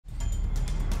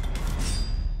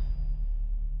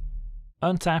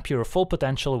Untap your full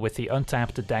potential with the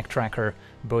Untapped Deck Tracker.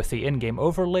 Both the in-game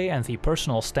overlay and the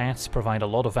personal stats provide a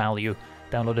lot of value.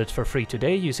 Download it for free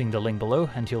today using the link below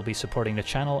and you'll be supporting the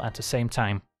channel at the same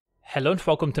time. Hello and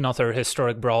welcome to another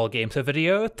Historic Brawl gameplay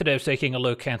video. Today I'm taking a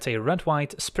look at a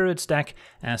red-white Spirits deck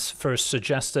as first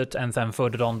suggested and then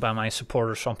voted on by my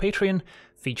supporters on Patreon,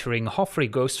 featuring Hofri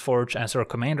Ghostforge as our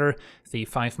commander. The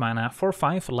 5-mana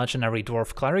 4/5 legendary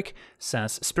dwarf cleric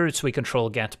says spirits we control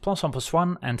get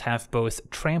 +1/+1 and have both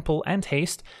trample and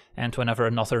haste, and whenever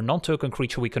another non-token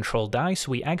creature we control dies,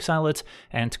 we exile it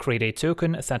and create a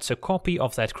token that's a copy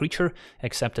of that creature,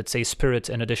 except it's a spirit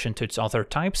in addition to its other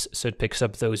types, so it picks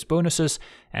up those bonuses,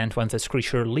 and when this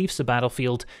creature leaves the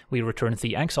battlefield, we return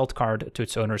the exiled card to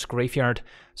its owner's graveyard.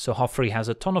 So Hofri has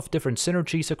a ton of different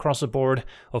synergies across the board.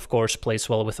 Of course, plays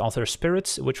well with other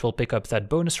spirits, which will pick up that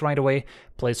bonus right away,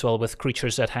 plays well with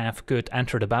creatures that have good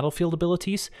enter the battlefield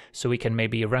abilities, so we can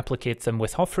maybe replicate them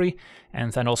with Hofri,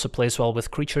 and then also plays well with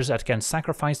creatures that can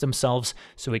sacrifice themselves,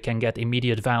 so we can get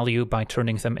immediate value by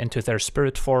turning them into their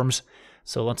spirit forms.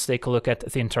 So let's take a look at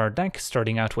the entire deck,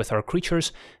 starting out with our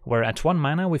creatures, where at 1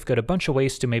 mana we've got a bunch of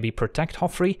ways to maybe protect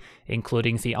Hofri,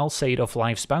 including the Alseid of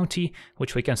Life's Bounty,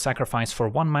 which we can sacrifice for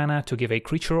 1 mana to give a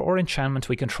creature or enchantment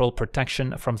we control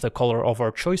protection from the color of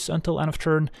our choice until end of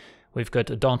turn. We've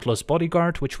got Dauntless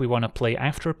Bodyguard, which we want to play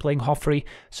after playing Hofri,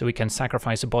 so we can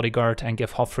sacrifice a Bodyguard and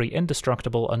give Hofri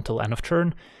indestructible until end of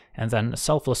turn. And then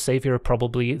Selfless Savior,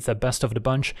 probably the best of the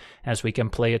bunch, as we can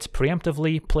play it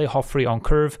preemptively, play Hofri on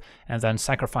curve, and then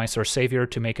sacrifice our Savior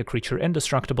to make a creature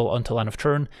indestructible until end of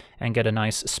turn, and get a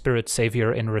nice Spirit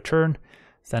Savior in return.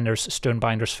 Then there's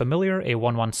Stonebinder's Familiar, a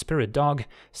 1/1 Spirit Dog,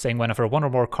 saying whenever one or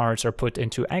more cards are put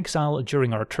into exile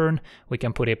during our turn, we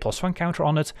can put a +1 counter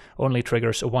on it, only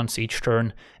triggers once each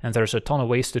turn, and there's a ton of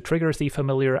ways to trigger the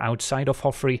Familiar outside of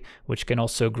Hofri, which can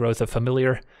also grow the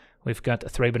Familiar. We've got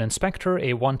Thraben Inspector,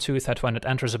 a 1/2 that when it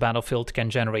enters a battlefield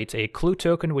can generate a clue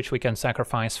token which we can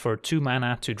sacrifice for 2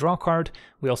 mana to draw a card.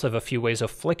 We also have a few ways of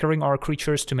flickering our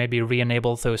creatures to maybe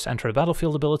re-enable those enter the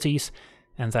battlefield abilities.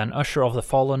 And then Usher of the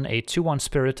Fallen, a 2/1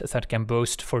 spirit that can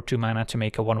boast for 2 mana to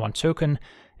make a 1/1 token.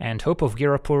 And Hope of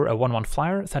Girapur, a 1/1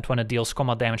 flyer that when it deals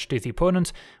combat damage to the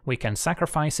opponent, we can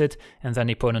sacrifice it, and then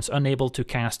the opponent's unable to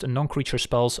cast non-creature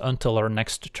spells until our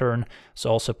next turn,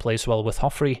 so also plays well with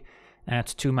Hofri. At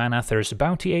 2 mana there's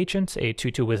Bounty Agent, a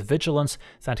 2/2 with Vigilance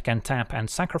that can tap and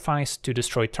sacrifice to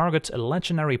destroy target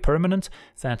legendary permanent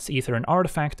that's either an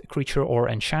artifact, creature, or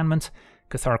enchantment.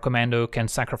 Cathar Commando can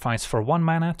sacrifice for 1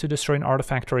 mana to destroy an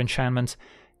artifact or enchantment.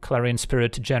 Clarion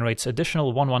Spirit generates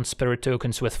additional 1/1 spirit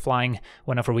tokens with flying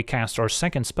whenever we cast our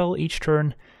second spell each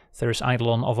turn. There's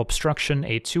Eidolon of Obstruction,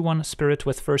 a 2/1 spirit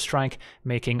with first strike,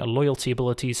 making loyalty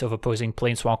abilities of opposing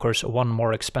planeswalkers 1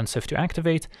 more expensive to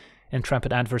activate.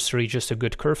 Intrepid Adversary, just a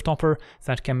good curve topper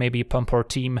that can maybe pump our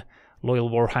team. Loyal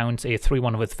Warhound, a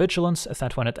 3/1 with Vigilance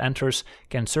that when it enters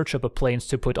can search up a plains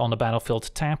to put on the battlefield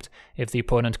tapped if the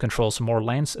opponent controls more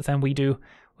lands than we do.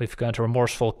 We've got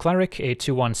Remorseful Cleric, a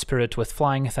 2/1 spirit with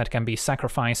flying that can be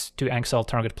sacrificed to exile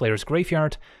target player's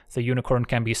graveyard. The Unicorn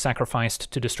can be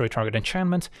sacrificed to destroy target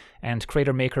enchantment, and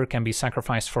Crater Maker can be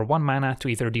sacrificed for 1 mana to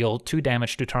either deal 2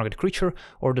 damage to target creature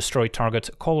or destroy target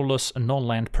colorless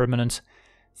non-land permanent.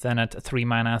 Then at 3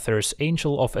 mana there's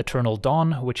Angel of Eternal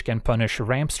Dawn, which can punish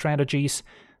ramp strategies.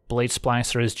 Blade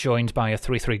Splicer is joined by a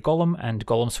 3/3 Golem, and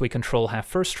Golems we control have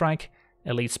first strike.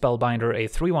 Elite Spellbinder, a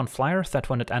 3/1 flyer that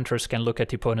when it enters can look at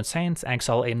the opponent's hand,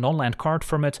 exile a non-land card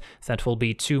from it that will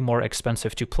be 2 more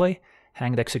expensive to play.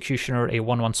 Hanged Executioner, a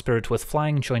 1/1 spirit with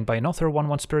flying, joined by another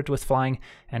 1/1 spirit with flying,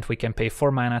 and we can pay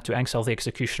 4 mana to exile the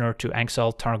Executioner to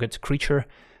exile target creature.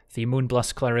 The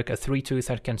Moonblast Cleric, a 3/2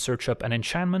 that can search up an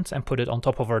enchantment and put it on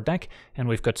top of our deck, and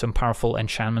we've got some powerful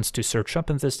enchantments to search up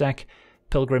in this deck.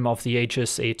 Pilgrim of the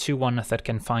Ages, a 2/1 that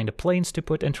can find a plains to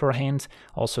put into our hand,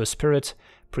 also a spirit.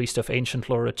 Priest of Ancient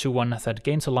Lore, a 2/1 that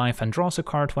gains a life and draws a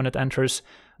card when it enters.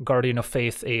 Guardian of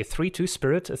Faith, a 3/2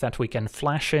 spirit that we can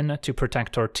flash in to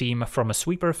protect our team from a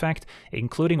sweeper effect,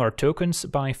 including our tokens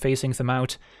by phasing them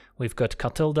out. We've got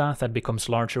Catilda that becomes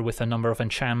larger with a number of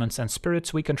enchantments and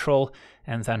spirits we control,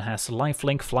 and then has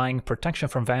lifelink, flying, protection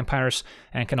from vampires,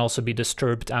 and can also be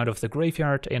disturbed out of the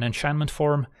graveyard in enchantment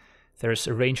form. There's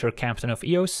Ranger Captain of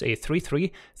Eos, a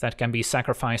 3/3 that can be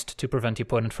sacrificed to prevent the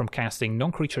opponent from casting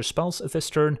non-creature spells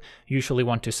this turn. Usually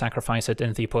want to sacrifice it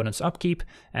in the opponent's upkeep,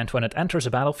 and when it enters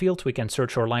a battlefield we can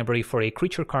search our library for a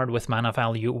creature card with mana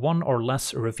value 1 or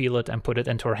less, reveal it and put it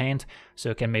into our hand,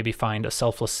 so it can maybe find a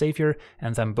Selfless Savior,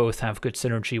 and then both have good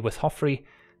synergy with Hofri.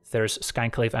 There's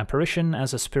Skyclave Apparition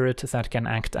as a spirit that can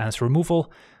act as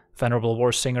removal. Venerable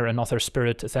Warsinger, another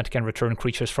spirit that can return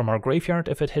creatures from our graveyard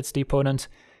if it hits the opponent.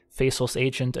 Faceless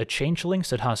Agent, a changeling,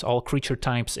 so it has all creature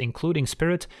types including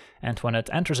spirit, and when it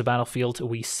enters a battlefield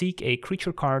we seek a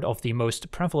creature card of the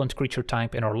most prevalent creature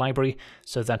type in our library,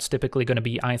 so that's typically going to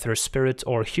be either spirit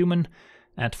or human.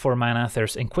 At 4 mana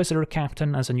there's Inquisitor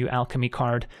Captain as a new alchemy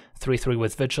card, 3/3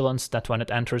 with vigilance that when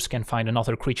it enters can find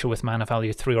another creature with mana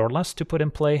value 3 or less to put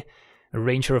in play.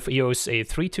 Ranger of Eos, a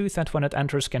 3/2 that when it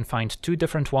enters can find 2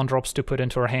 different 1-drops to put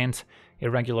into our hand.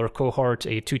 Irregular Cohort,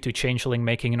 a 2/2 changeling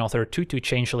making another 2/2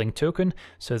 changeling token,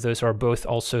 so those are both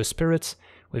also spirits.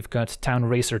 We've got Town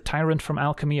Razer Tyrant from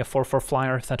Alchemy, a 4/4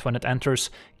 flyer that when it enters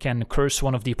can curse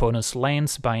one of the opponent's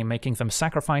lands by making them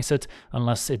sacrifice it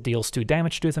unless it deals 2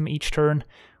 damage to them each turn.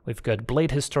 We've got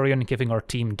Blade Historian giving our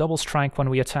team double strike when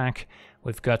we attack.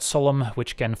 We've got Solemn,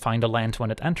 which can find a land when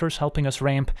it enters, helping us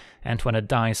ramp, and when it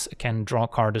dies can draw a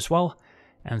card as well.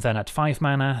 And then at 5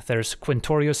 mana, there's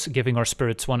Quintorius giving our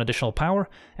spirits 1 additional power,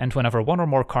 and whenever 1 or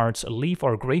more cards leave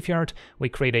our graveyard, we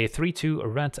create a 3/2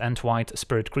 red and white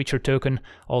spirit creature token,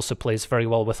 also plays very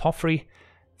well with Hofri.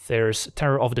 There's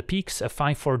Terror of the Peaks, a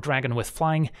 5/4 dragon with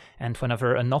flying, and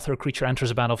whenever another creature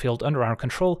enters a battlefield under our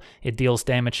control, it deals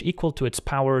damage equal to its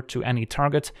power to any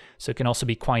target, so it can also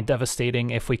be quite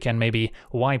devastating if we can maybe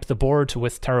wipe the board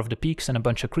with Terror of the Peaks and a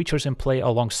bunch of creatures in play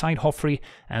alongside Hofri,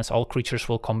 as all creatures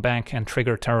will come back and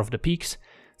trigger Terror of the Peaks.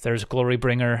 There's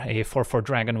Glorybringer, a 4/4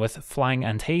 dragon with flying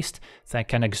and haste that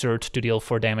can exert to deal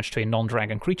 4 damage to a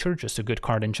non-dragon creature, just a good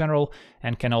card in general,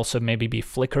 and can also maybe be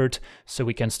flickered, so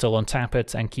we can still untap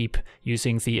it and keep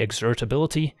using the exert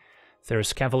ability.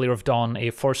 There's Cavalier of Dawn, a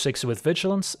 4/6 with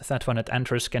vigilance that when it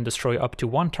enters can destroy up to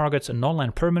 1 target's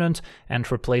non-land permanent and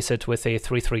replace it with a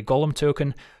 3/3 golem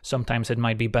token. Sometimes it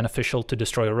might be beneficial to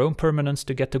destroy our own permanents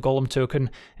to get the golem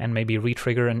token and maybe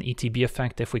re-trigger an ETB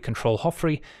effect if we control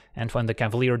Hofri, and when the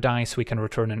Cavalier dies we can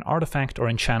return an artifact or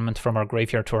enchantment from our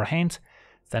graveyard to our hand.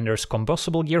 Then there's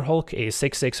Combustible Gearhulk, a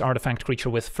 6/6 artifact creature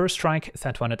with first strike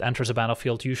that when it enters a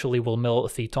battlefield usually will mill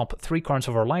the top 3 cards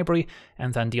of our library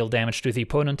and then deal damage to the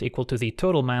opponent equal to the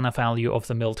total mana value of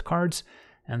the milled cards.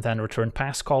 And then return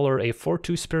Passcaller, a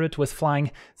 4/2 spirit with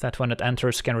flying that when it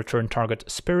enters can return target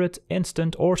spirit,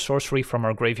 instant, or sorcery from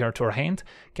our graveyard to our hand,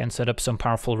 can set up some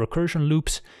powerful recursion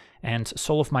loops. And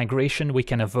Soul of Migration we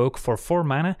can evoke for 4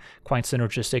 mana, quite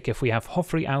synergistic if we have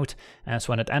Hofri out, as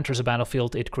when it enters a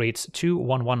battlefield it creates 2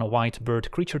 1/1 white bird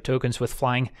creature tokens with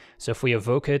flying, so if we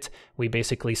evoke it, we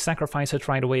basically sacrifice it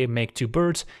right away, make 2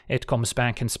 birds, it comes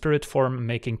back in spirit form,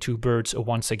 making 2 birds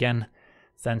once again.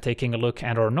 Then taking a look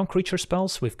at our non-creature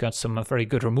spells, we've got some very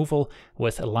good removal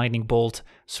with Lightning Bolt,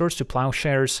 Swords to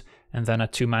Plowshares, and then a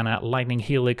 2 mana Lightning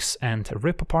Helix and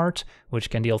Rip Apart, which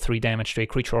can deal 3 damage to a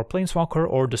creature or planeswalker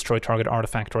or destroy target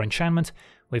artifact or enchantment.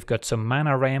 We've got some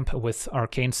mana ramp with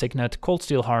Arcane Signet, Cold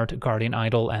Steel Heart, Guardian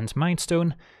Idol, and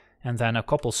Mindstone, and then a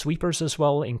couple sweepers as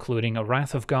well, including a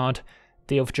Wrath of God,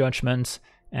 Day of Judgment,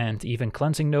 and even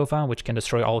Cleansing Nova, which can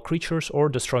destroy all creatures or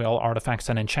destroy all artifacts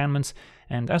and enchantments.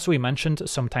 And as we mentioned,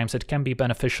 sometimes it can be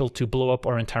beneficial to blow up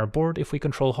our entire board if we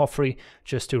control Hofri,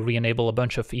 just to re-enable a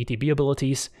bunch of ETB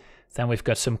abilities. Then we've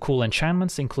got some cool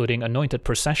enchantments, including Anointed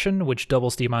Procession, which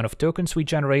doubles the amount of tokens we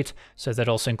generate, so that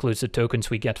also includes the tokens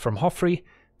we get from Hofri.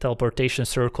 Teleportation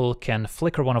Circle can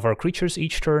flicker one of our creatures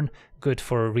each turn, good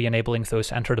for re-enabling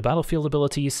those Enter the Battlefield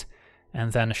abilities.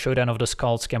 And then Showdown of the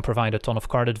Skulls can provide a ton of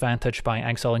card advantage by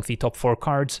exiling the top 4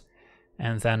 cards.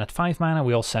 And then at 5 mana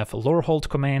we also have Lorehold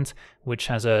Command, which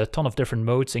has a ton of different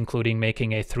modes, including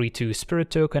making a 3/2 spirit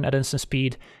token at instant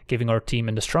speed, giving our team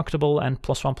indestructible and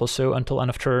 +1/+0 until end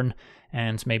of turn,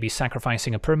 and maybe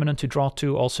sacrificing a permanent to draw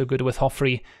 2, also good with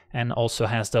Hofri, and also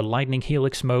has the Lightning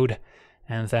Helix mode.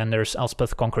 And then there's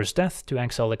Elspeth Conquers Death to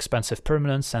exile expensive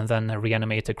permanents and then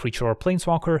reanimate a creature or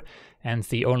planeswalker. And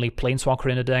the only planeswalker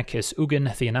in the deck is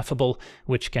Ugin the Ineffable,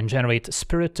 which can generate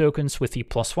spirit tokens with the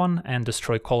 +1 and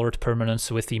destroy colored permanents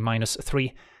with the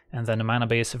 -3. And then the mana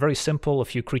base, very simple, a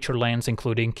few creature lands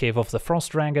including Cave of the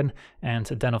Frost Dragon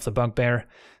and Den of the Bugbear.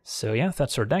 So yeah,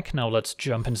 that's our deck. Now let's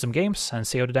jump into some games and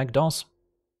see how the deck does.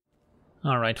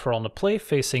 Alright, we're on the play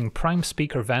facing Prime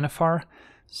Speaker Vannifar.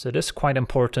 So it is quite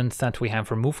important that we have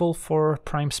removal for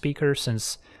Prime Speaker,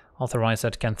 since otherwise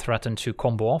that can threaten to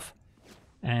combo off.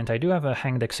 And I do have a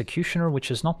Hanged Executioner,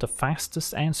 which is not the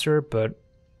fastest answer, but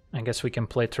I guess we can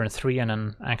play turn 3 and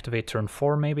then activate turn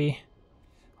 4 maybe.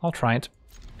 I'll try it.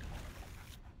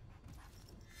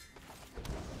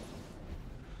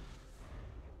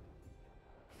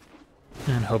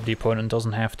 And hope the opponent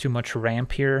doesn't have too much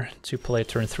ramp here to play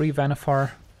turn 3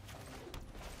 Vannifar.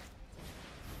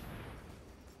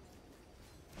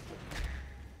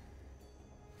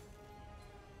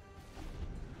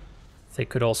 They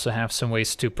could also have some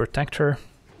ways to protect her.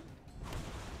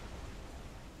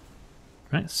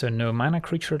 Right, so no mana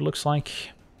creature it looks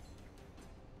like.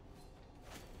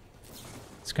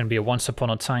 It's gonna be a Once Upon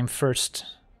a Time first.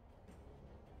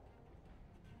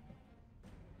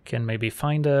 Can maybe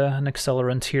find an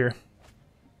accelerant here.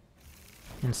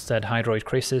 Instead, Hydroid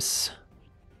Crisis.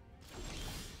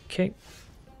 Okay,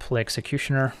 play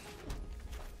Executioner.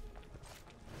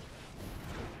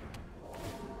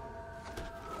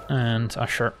 And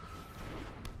Usher.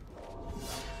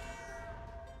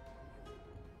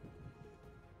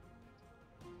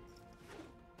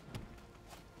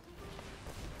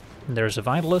 There's a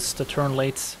Vitalist, a turn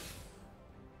late.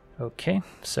 Okay,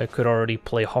 so I could already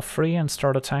play Hofri and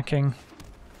start attacking.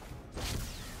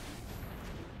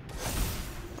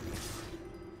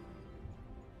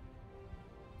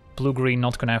 Blue-green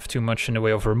not gonna have too much in the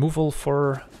way of removal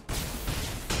for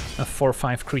a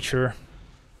 4/5 creature.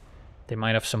 They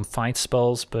might have some fight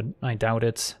spells, but I doubt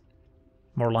it.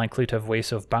 More likely to have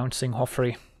ways of bouncing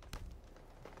Hofri.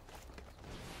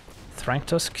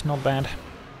 Thragtusk, not bad.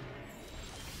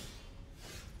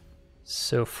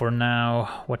 So for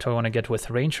now, what do I want to get with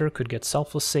Ranger? Could get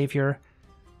Selfless Savior.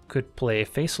 Could play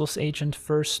Faceless Agent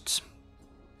first.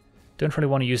 Don't really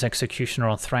want to use Executioner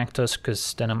on Thragtusk,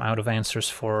 because then I'm out of answers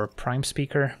for Prime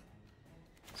Speaker.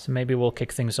 So maybe we'll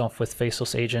kick things off with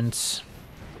Faceless Agents.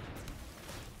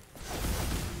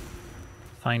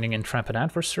 Finding Intrepid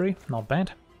Adversary, not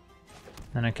bad.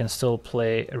 Then I can still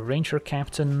play a Ranger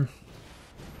Captain.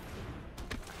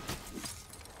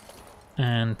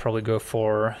 And probably go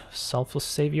for Selfless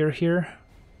Savior here.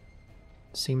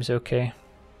 Seems okay.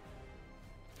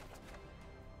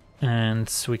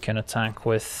 And we can attack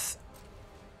with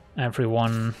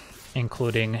everyone,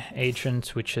 including Agent,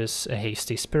 which is a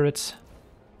Hasty Spirit.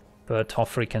 But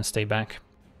Hofri can stay back.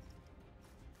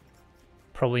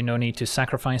 Probably no need to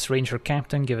sacrifice Ranger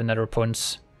Captain, given that our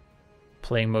opponent's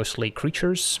playing mostly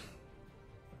creatures.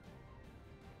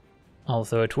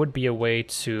 Although it would be a way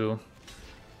to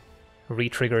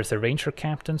re-trigger the Ranger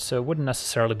Captain, so it wouldn't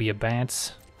necessarily be a bad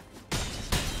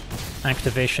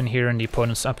activation here in the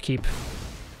opponent's upkeep.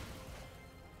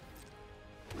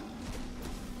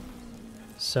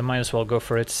 So might as well go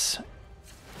for it.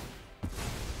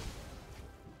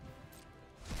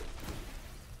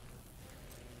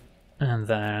 And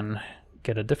then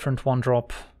get a different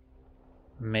 1-drop.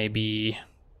 Maybe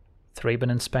Thraben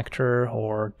Inspector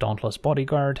or Dauntless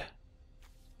Bodyguard.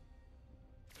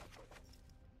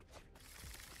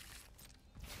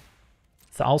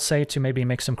 So I'll say to maybe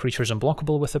make some creatures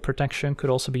unblockable with the protection could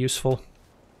also be useful.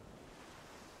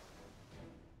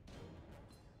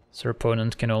 So our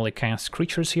opponent can only cast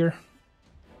creatures here.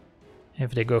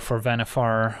 If they go for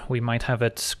Vanifar, we might have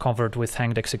it covered with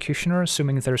Hanged Executioner,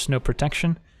 assuming there's no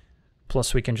protection.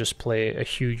 Plus we can just play a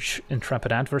huge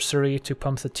Intrepid Adversary to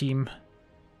pump the team.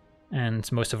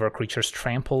 And most of our creatures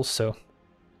trample, so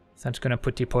that's gonna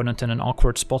put the opponent in an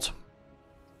awkward spot.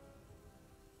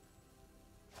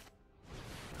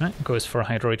 Right, goes for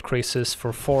Hydroid Crisis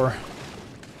for 4.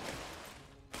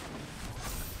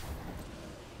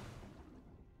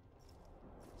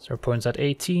 So our opponent's at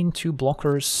 18, 2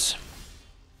 blockers.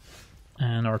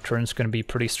 And our turn's going to be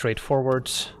pretty straightforward.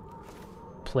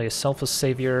 Play a Selfless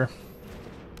Savior.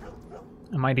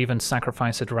 I might even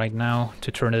sacrifice it right now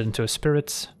to turn it into a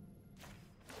Spirit.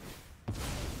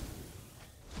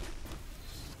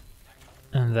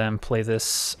 And then play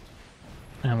this.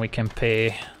 And we can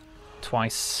pay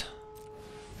twice.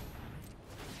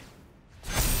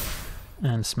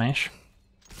 And smash.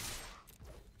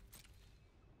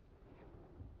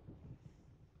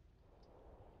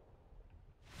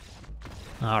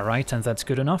 Alright, and that's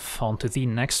good enough. On to the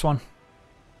next one.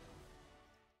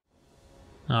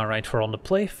 Alright, we're on the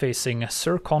play, facing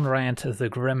Sir Conrad the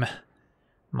Grim.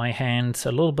 My hand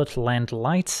a little bit land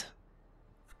light.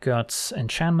 Got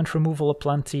enchantment removal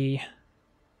aplenty.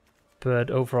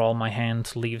 But overall my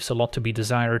hand leaves a lot to be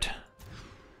desired.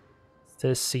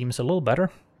 This seems a little better.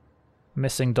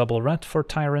 Missing double red for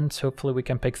Tyrant, hopefully we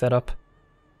can pick that up.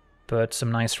 But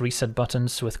some nice reset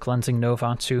buttons with Cleansing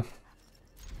Nova too.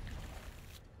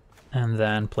 And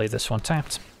then play this one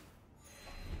tapped.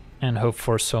 And hope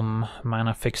for some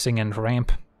mana fixing and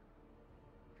ramp.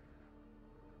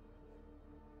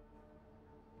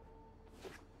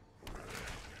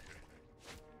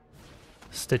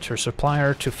 Stitcher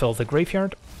Supplier to fill the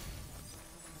graveyard.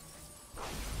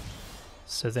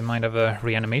 So they might have a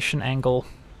reanimation angle.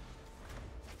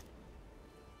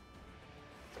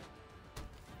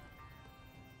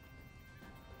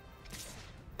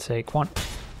 Take one.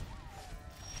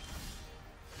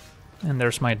 And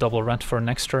there's my double red for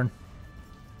next turn.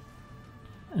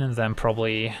 And then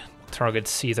probably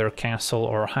targets either Castle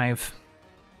or Hive.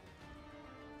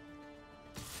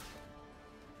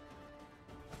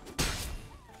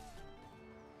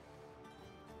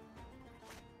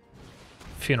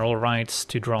 Funeral Rites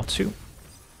to draw 2.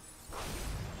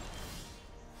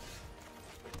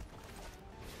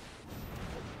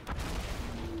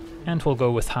 And we'll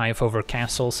go with Hive over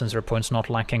Castle, since our opponent's not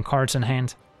lacking cards in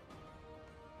hand.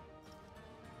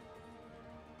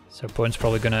 So our opponent's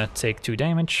probably gonna take 2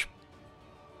 damage.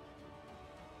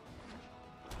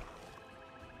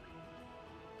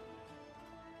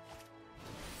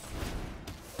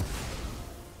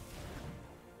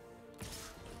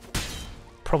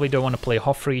 Probably don't want to play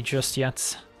Hofri just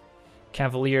yet.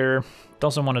 Cavalier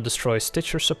doesn't want to destroy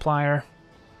Stitcher Supplier,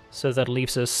 so that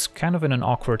leaves us kind of in an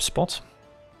awkward spot.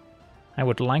 I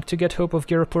would like to get Hope of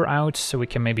Ghirapur out so we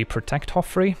can maybe protect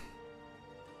Hofri.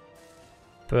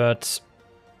 But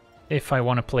if I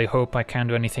want to play Hope, I can't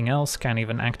do anything else, can't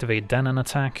even activate Denon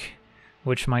attack,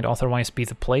 which might otherwise be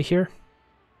the play here.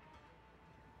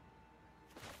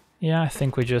 Yeah, I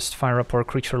think we just fire up our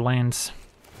creature lands.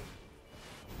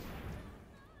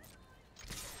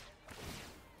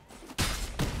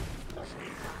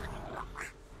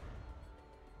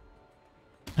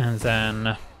 And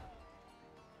then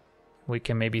we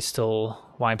can maybe still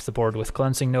wipe the board with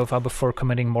Cleansing Nova before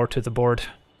committing more to the board.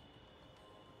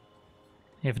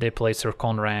 If they play Sir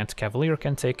Conrad, Cavalier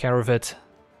can take care of it.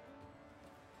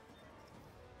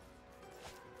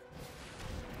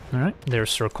 Alright,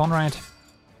 there's Sir Conrad.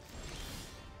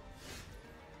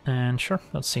 And sure,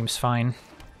 that seems fine.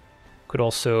 Could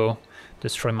also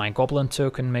destroy my Goblin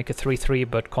token, make a 3/3,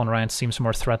 but Conrad seems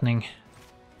more threatening.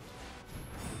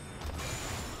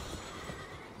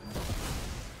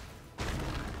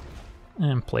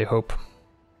 And play Hope.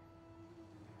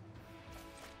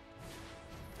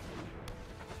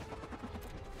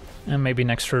 And maybe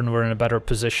next turn we're in a better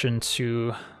position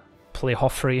to play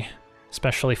Hofri,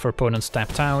 especially for opponents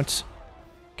tapped out.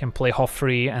 Can play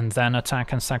Hofri and then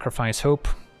attack and sacrifice Hope.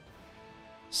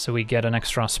 So we get an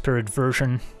extra Spirit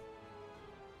version.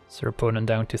 So our opponent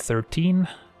down to 13.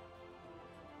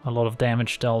 A lot of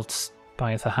damage dealt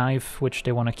by the Hive, which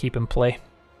they want to keep in play.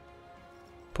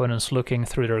 Opponents looking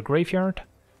through their graveyard.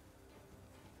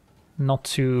 Not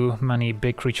too many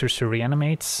big creatures to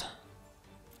reanimate.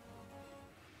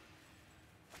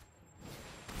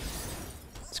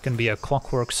 It's going to be a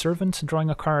Clockwork Servant drawing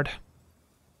a card.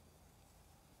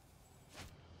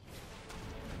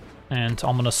 And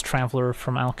Ominous Traveler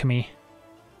from Alchemy.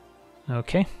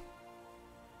 Okay.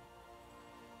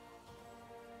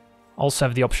 Also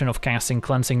have the option of casting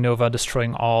Cleansing Nova,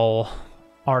 destroying all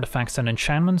artifacts and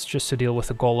enchantments just to deal with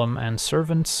the Golem and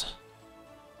Servants.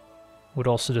 Would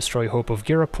also destroy Hope of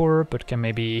Ghirapur, but can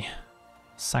maybe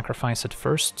sacrifice it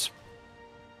first.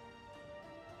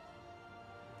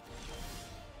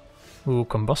 Ooh,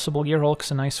 Combustible Gearhulk's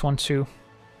a nice one too.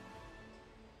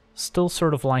 Still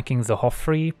sort of liking the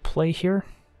Hofri play here.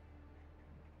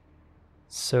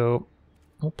 So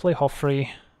we'll play Hofri.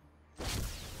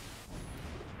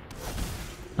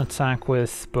 Attack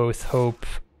with both Hope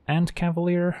and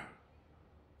Cavalier,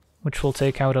 which will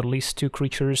take out at least 2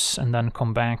 creatures and then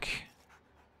come back,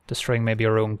 destroying maybe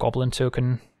our own Goblin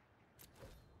token.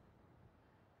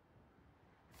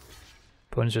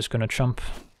 Opponent's just gonna chump.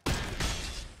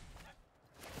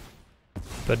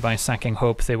 But by sacking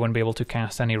Hope, they won't be able to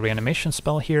cast any reanimation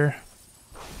spell here.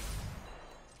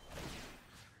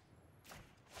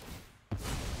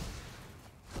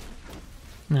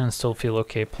 And still feel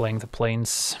okay playing the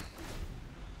Plains.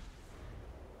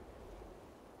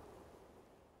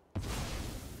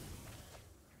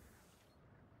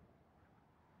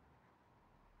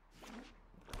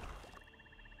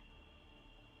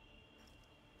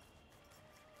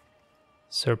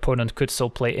 So our opponent could still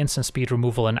play instant speed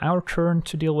removal in our turn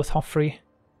to deal with Hofri.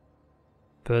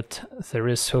 But there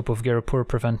is Hope of Ghirapur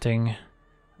preventing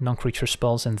non-creature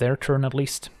spells in their turn at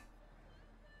least.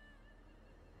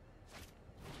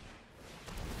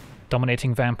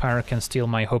 Dominating Vampire can steal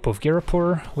my Hope of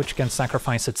Ghirapur, which can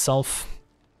sacrifice itself.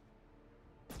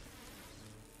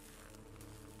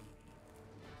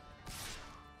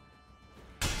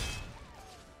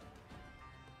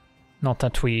 Not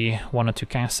that we wanted to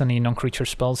cast any non-creature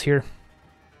spells here.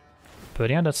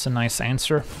 But yeah, that's a nice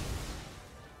answer.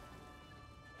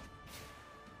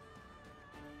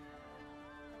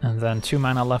 And then 2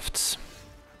 mana left.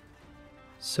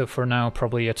 So for now,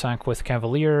 probably attack with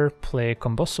Cavalier, play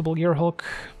Combustible Gearhulk.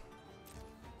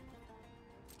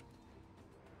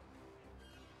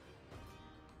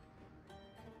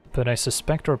 But I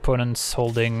suspect our opponent's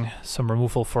holding some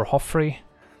removal for Hofri.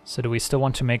 So do we still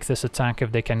want to make this attack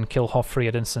if they can kill Hofri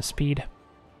at instant speed?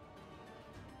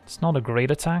 It's not a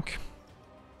great attack,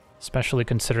 especially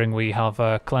considering we have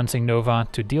a Cleansing Nova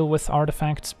to deal with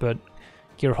artifacts, but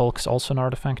Gearhulk's also an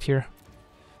artifact here.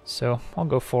 So I'll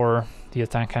go for the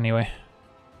attack anyway.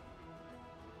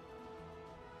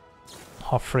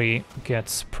 Hofri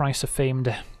gets Price of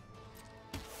Famed.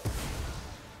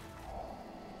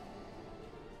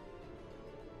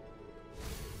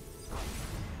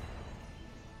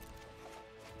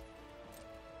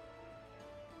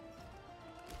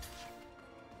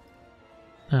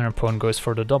 And our opponent goes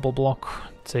for the double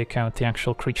block, take out the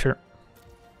actual creature.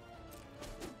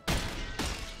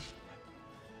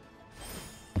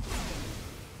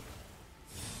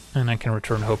 And I can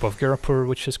return Hope of Ghirapur,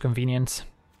 which is convenient.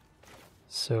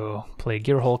 So, play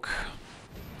Gearhulk.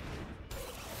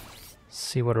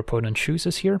 See what our opponent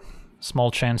chooses here.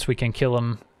 Small chance we can kill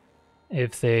him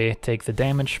if they take the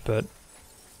damage, but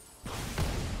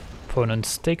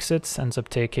opponent takes it, ends up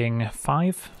taking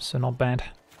 5, so not bad.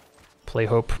 Play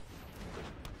Hope.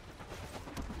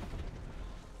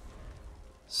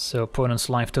 So opponent's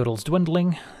life total's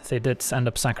dwindling. They did end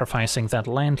up sacrificing that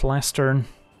land last turn.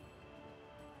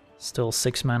 Still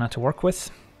 6 mana to work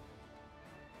with.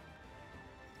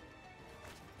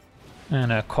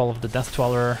 And a Call of the Death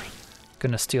Dweller.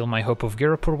 Gonna steal my Hope of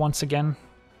Ghirapur once again.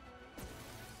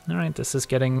 Alright, this is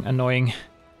getting annoying.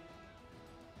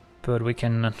 But we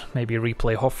can maybe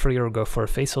replay Hofri or go for a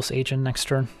Faceless Agent next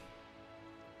turn.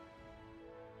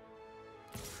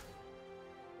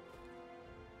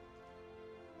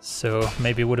 So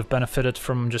maybe would have benefited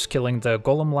from just killing the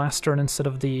Golem last turn instead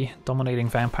of the Dominating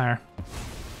Vampire.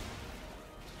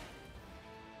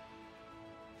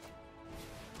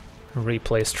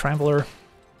 Replace Traveler.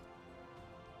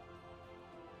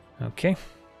 Okay.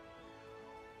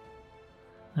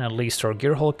 At least our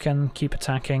Gearhulk can keep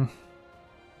attacking.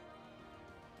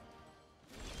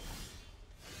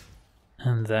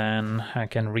 And then I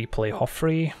can replay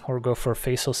Hofri or go for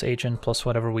Faceless Agent plus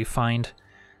whatever we find,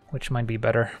 which might be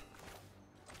better.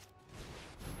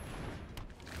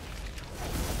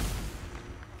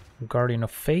 Guardian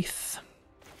of Faith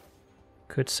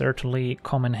could certainly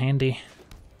come in handy.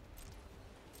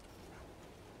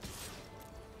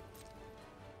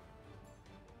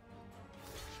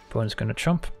 Opponent's gonna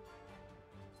chump.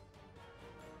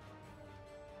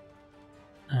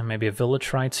 And maybe a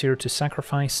Village Rites here to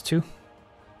sacrifice too.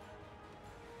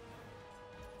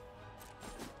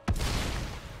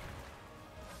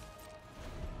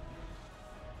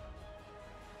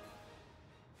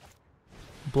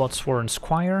 Bloodsworn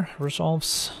Squire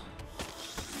resolves.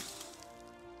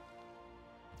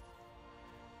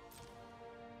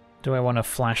 Do I want to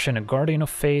flash in a Guardian of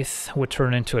Faith? Would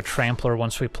turn into a Trampler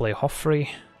once we play Hofri.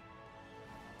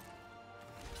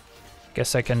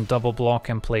 Guess I can double block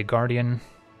and play Guardian.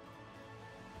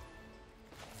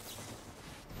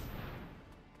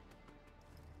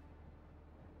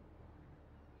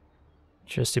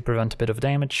 Just to prevent a bit of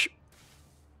damage.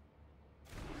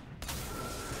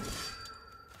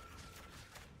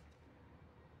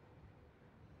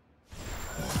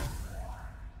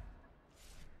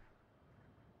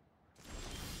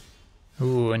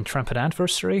 Ooh, Intrepid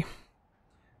Adversary.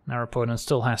 Our opponent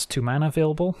still has 2 mana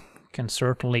available. Can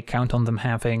certainly count on them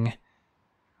having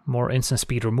more instant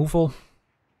speed removal.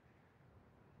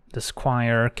 The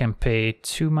Squire can pay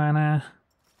 2 mana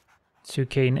to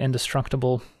gain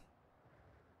Indestructible.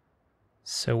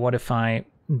 So what if I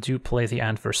do play the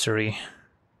Adversary?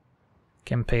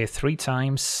 Can pay 3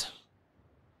 times.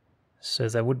 So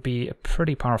that would be a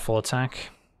pretty powerful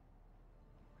attack.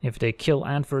 If they kill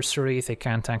Adversary, they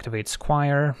can't activate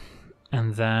Squire,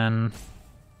 and then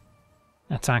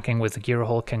attacking with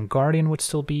Gearhulk and Guardian would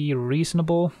still be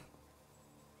reasonable.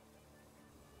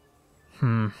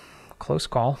 Close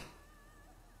call.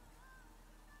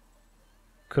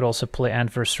 Could also play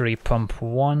Adversary pump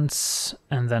once,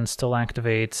 and then still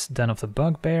activate Den of the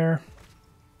Bugbear.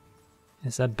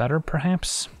 Is that better,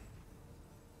 perhaps?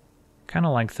 Kinda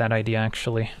like that idea,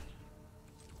 actually.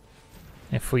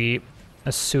 If we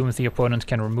assume the opponent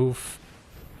can remove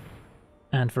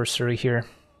Adversary here.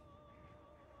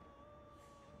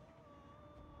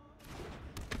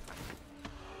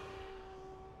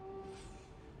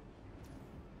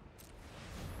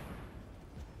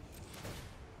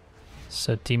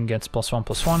 So team gets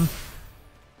 +1/+1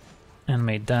 and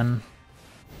made Den.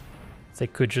 They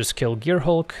could just kill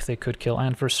Gearhulk, they could kill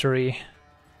Adversary,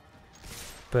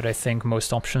 but I think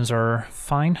most options are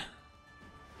fine.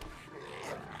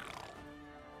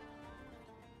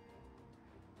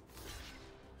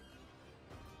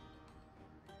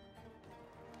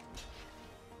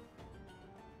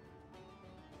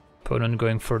 Opponent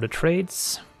going for the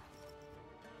trades,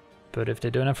 but if they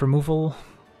don't have removal,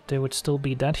 they would still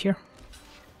be dead here.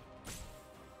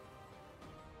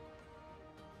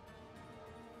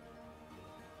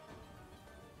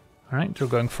 Alright, they're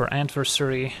going for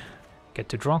Adversary. Get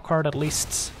to draw a card at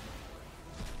least.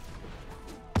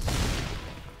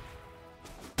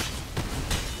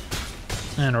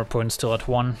 And our opponent's still at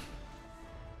 1.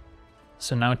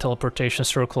 So now Teleportation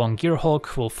Circle on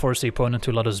Gearhulk will force the opponent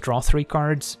to let us draw 3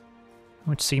 cards,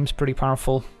 which seems pretty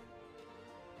powerful.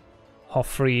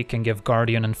 Hofri can give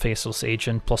Guardian and Faceless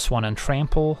Agent +1 and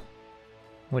Trample,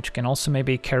 which can also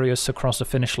maybe carry us across the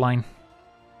finish line.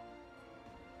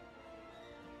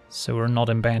 So we're not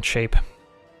in bad shape.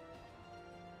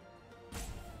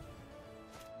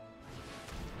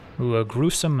 Ooh, a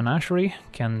Gruesome Menagerie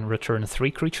can return 3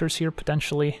 creatures here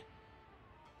potentially.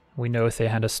 We know if they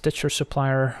had a Stitcher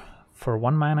Supplier for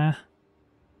 1 mana.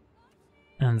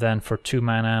 And then for 2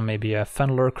 mana maybe a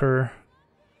Fenlurker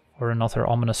or another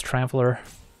Ominous Traveler.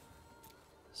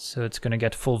 So it's gonna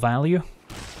get full value.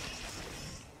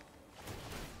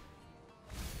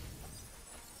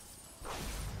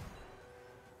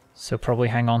 So probably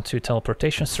hang on to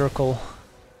Teleportation Circle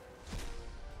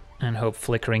and hope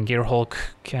Flickering Gearhulk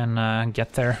can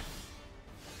get there.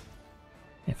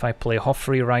 If I play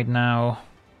Hofri right now,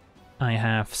 I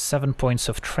have 7 points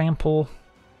of Trample,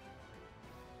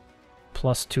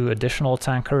 plus 2 additional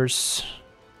attackers,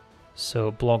 so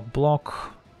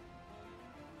block,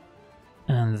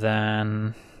 and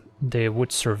then they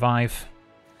would survive.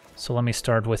 So let me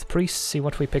start with Priest, see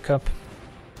what we pick up.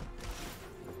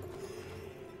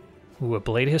 Ooh, a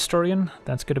Blade Historian,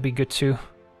 that's gonna be good too.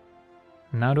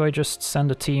 Now do I just send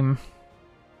a team,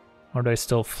 or do I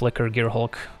still flicker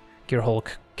Gearhulk?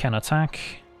 Gearhulk can attack.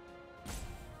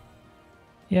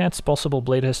 Yeah, it's possible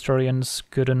Blade Historian's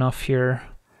good enough here,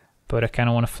 but I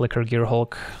kinda wanna flicker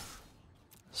Gearhulk,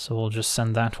 so we'll just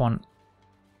send that one.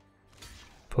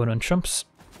 Opponent chumps.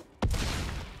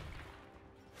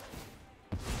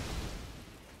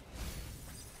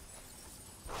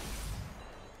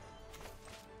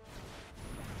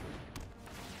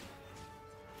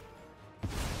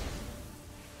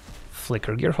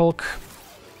 Flicker Gearhulk,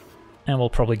 and we'll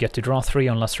probably get to draw 3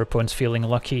 unless our opponent's feeling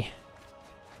lucky.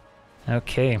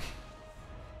 Okay.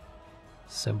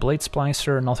 So Blade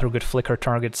Splicer, another good flicker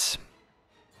targets.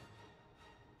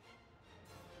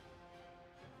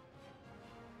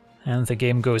 And the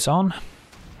game goes on.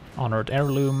 Honored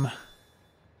Heirloom.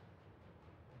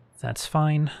 That's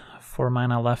fine. 4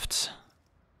 mana left.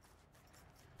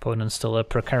 Opponent still a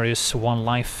precarious 1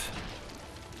 life.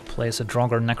 Plays a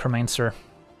Draugr Necromancer.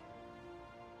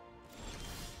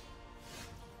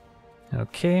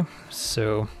 Okay,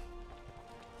 so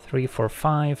 3, 4,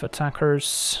 5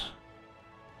 attackers.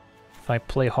 If I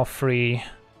play Hofri,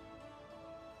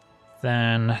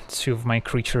 then 2 of my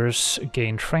creatures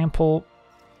gain Trample,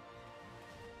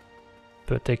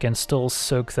 but they can still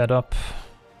soak that up.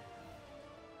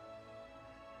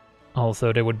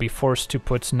 Although they would be forced to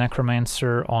put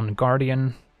Necromancer on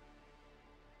Guardian,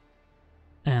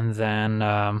 and then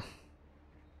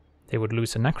they would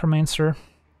lose a Necromancer.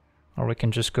 Or we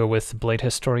can just go with Blade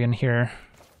Historian here.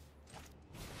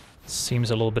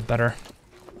 Seems a little bit better.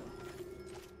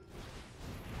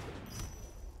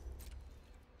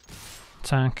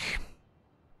 Attack.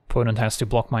 Opponent has to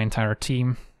block my entire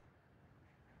team.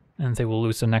 And they will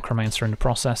lose the Necromancer in the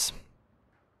process.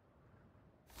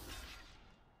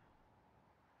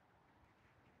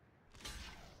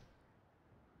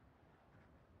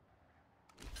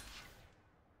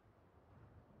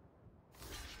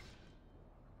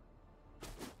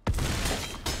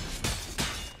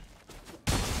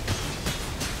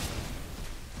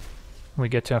 We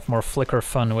get to have more flicker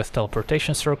fun with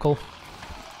Teleportation Circle.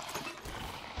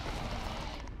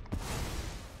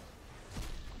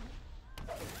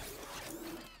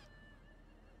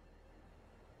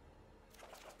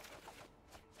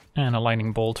 And a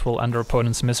Lightning Bolt will end our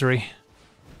opponent's misery.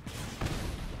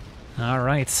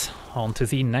 Alright, on to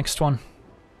the next one.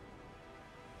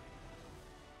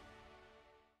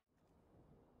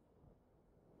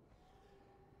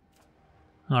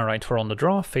 Alright, we're on the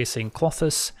draw, facing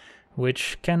Clothis,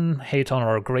 which can hate on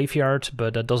our graveyard,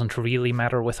 but that doesn't really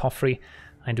matter with Hofri.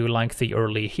 I do like the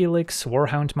early Helix,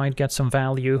 Warhound might get some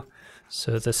value,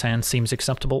 so this hand seems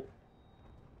acceptable.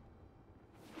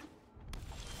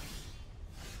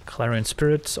 Clarion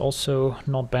Spirit, also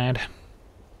not bad.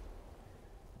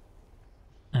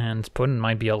 And opponent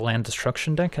might be a land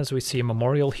destruction deck, as we see a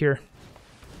Memorial here.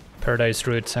 Paradise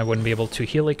Root, I wouldn't be able to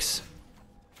Helix,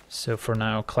 so for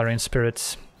now Clarion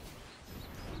Spirit.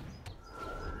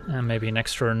 And maybe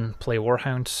next turn play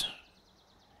Warhound,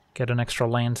 get an extra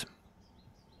land.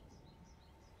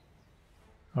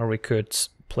 Or we could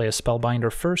play a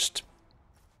Spellbinder first,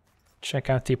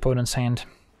 check out the opponent's hand.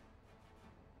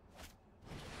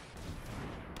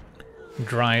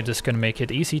 Dryad is going to make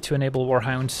it easy to enable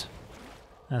Warhound,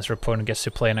 as our opponent gets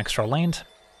to play an extra land.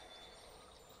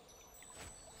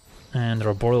 And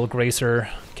our Boreal Grazer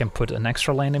can put an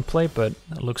extra land in play, but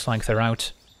it looks like they're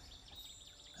out.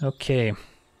 Okay.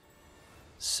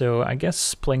 So I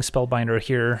guess playing Spellbinder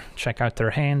here, check out their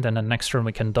hand, and then next turn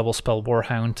we can double spell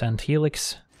Warhound and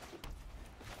Helix.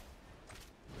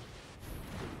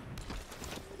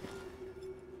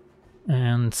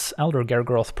 And Elder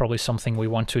Gargoth, probably something we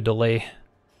want to delay.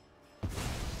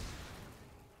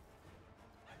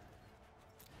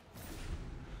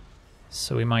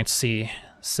 So we might see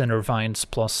Cinder Vines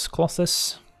plus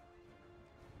Clothis.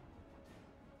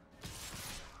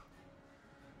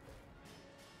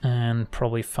 And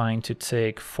probably fine to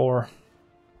take 4.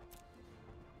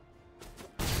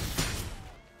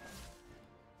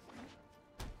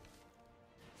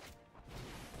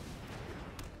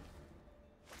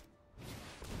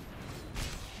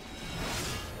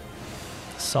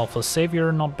 Selfless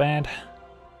Savior, not bad.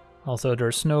 Although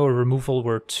there's no removal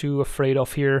we're too afraid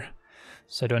of here,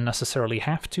 so I don't necessarily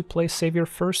have to play Savior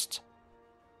first.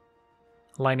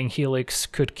 Lightning Helix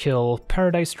could kill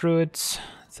Paradise Druids.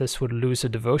 This would lose a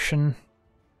devotion,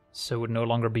 so it would no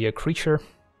longer be a creature.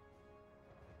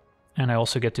 And I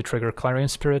also get to trigger Clarion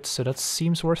Spirit, so that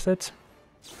seems worth it.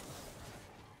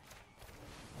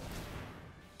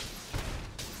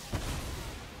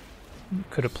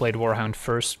 Could have played Warhound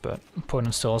first, but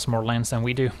opponent still has more lands than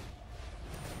we do.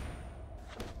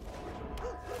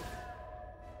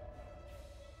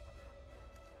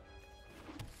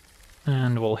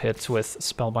 And we'll hit with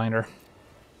Spellbinder.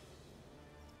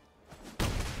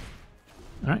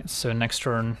 Alright, so next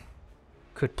turn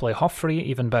could play Hofri,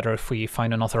 even better if we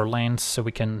find another land, so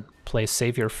we can play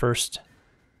Savior first.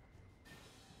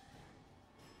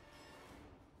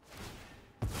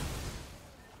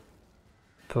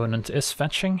 Opponent is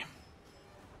fetching.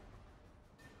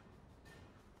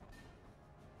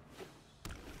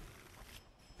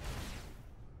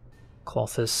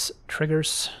 Clothis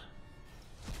triggers,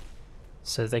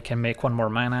 so they can make 1 more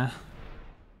mana.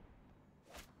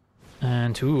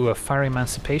 And ooh, a Fire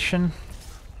Emancipation.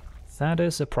 That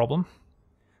is a problem.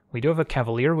 We do have a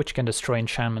Cavalier which can destroy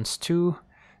enchantments too.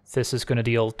 This is going to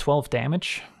deal 12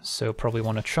 damage, so probably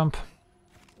want to chump.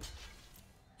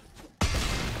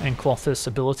 And Clothis'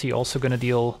 ability also going to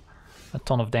deal a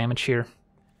ton of damage here.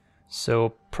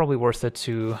 So probably worth it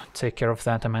to take care of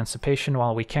that Emancipation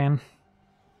while we can.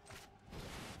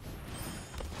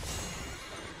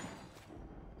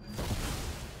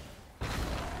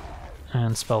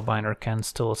 And Spellbinder can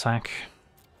still attack.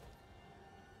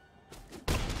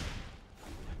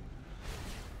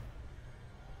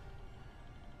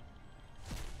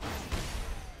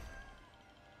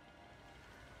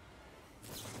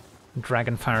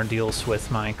 Dragonfire deals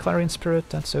with my Clarion Spirit,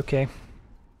 that's okay.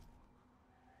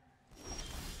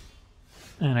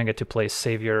 And I get to play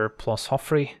Savior plus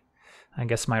Hofri. I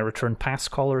guess my Return Pass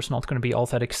Caller is not going to be all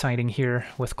that exciting here,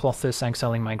 with Clothis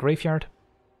exiling my graveyard.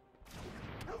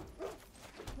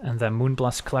 And then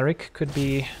Moonblast Cleric could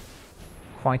be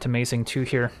quite amazing too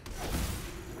here.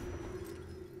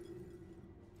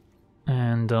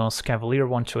 And does Cavalier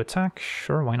want to attack?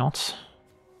 Sure, why not?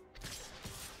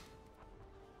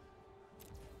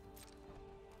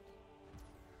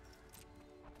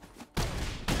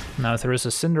 Now there is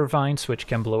a Cinder Vines which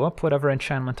can blow up whatever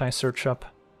enchantment I search up.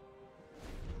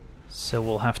 So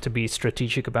we'll have to be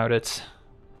strategic about it.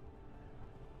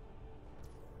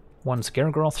 Once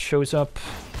Gargoth shows up,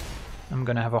 I'm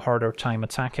gonna have a harder time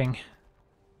attacking.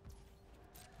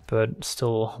 But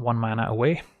still 1 mana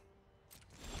away.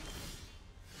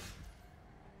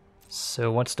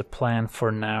 So what's the plan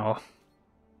for now?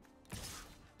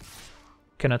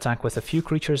 Can attack with a few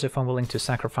creatures if I'm willing to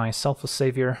sacrifice Selfless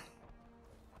Savior.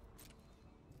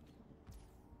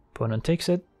 Opponent takes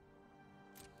it.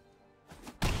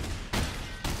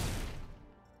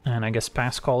 And I guess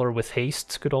Pass Caller with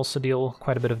haste could also deal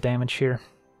quite a bit of damage here.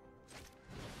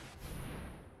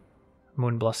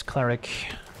 Moonblast Cleric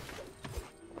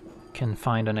can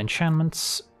find an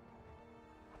enchantment.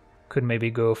 Could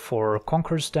maybe go for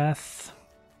Conqueror's Death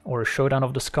or Showdown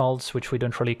of the Skulls, which we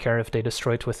don't really care if they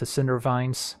destroy it with the Cinder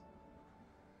Vines.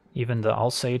 Even the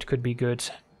Alseid could be good.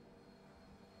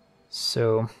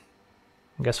 So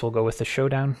I guess we'll go with the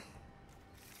Showdown.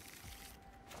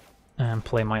 And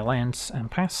play my lands and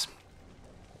pass.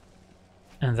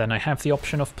 And then I have the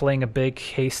option of playing a big,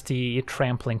 hasty,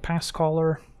 trampling Pass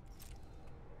Caller.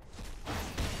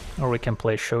 Or we can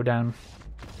play Showdown.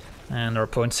 And our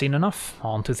opponent's seen enough.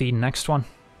 On to the next one.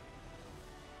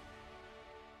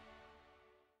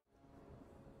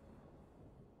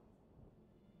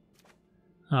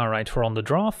 Alright, we're on the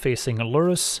draw, facing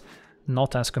Lurrus.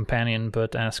 Not as companion,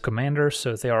 but as commander,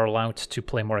 so they are allowed to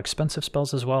play more expensive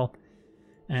spells as well.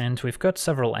 And we've got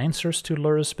several answers to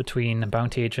lures between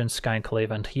Bounty Agent,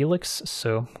 Skyclave and Helix,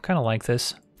 so kind of like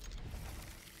this.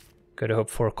 Gotta hope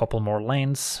for a couple more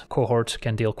lanes. Cohort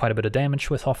can deal quite a bit of damage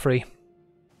with Hofri.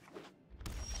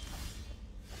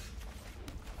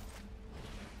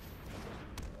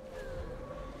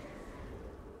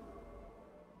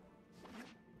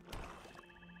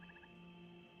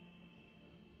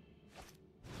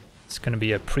 It's gonna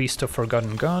be a Priest of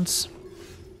Forgotten Gods.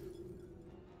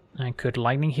 I could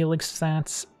Lightning Helix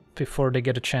that before they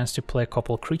get a chance to play a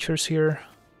couple creatures here.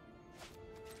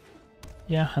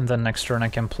 Yeah, and then next turn I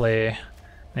can play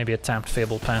maybe a tapped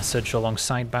Fable Passage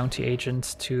alongside Bounty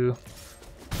Agent to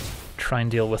try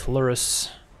and deal with Lurrus.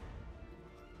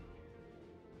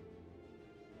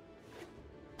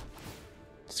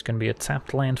 It's gonna be a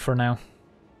tapped land for now.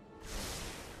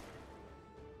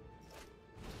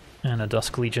 And a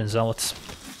Dusk Legion Zealots.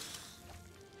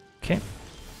 Okay.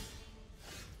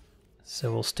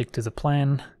 So we'll stick to the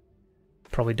plan.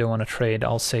 Probably don't want to trade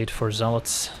Alseid for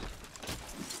Zealots.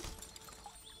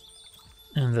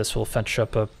 And this will fetch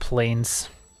up a Plains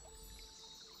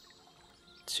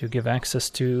to give access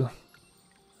to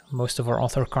most of our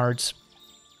author cards.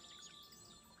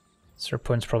 So our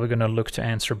opponent's probably going to look to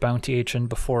answer Bounty Agent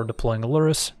before deploying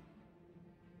Lurrus.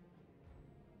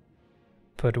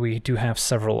 But we do have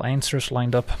several answers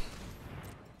lined up.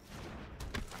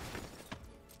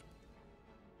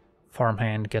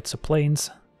 Farmhand gets a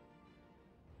Plains.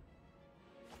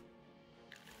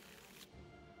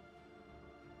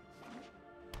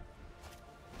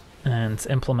 And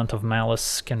Implement of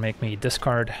Malice can make me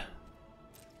discard.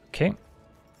 Okay.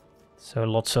 So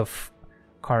lots of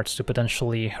cards to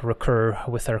potentially recur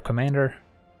with their commander.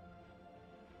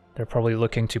 They're probably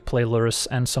looking to play Lurrus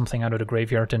and something out of the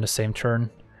graveyard in the same turn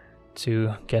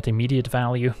to get immediate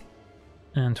value.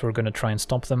 And we're gonna try and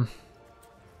stop them.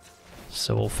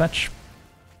 So we'll fetch.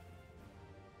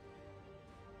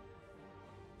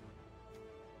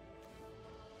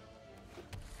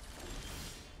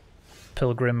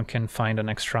 Pilgrim can find an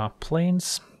extra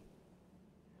Plains.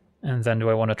 And then do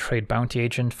I want to trade Bounty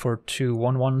Agent for 2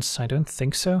 1/1s? I don't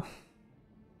think so.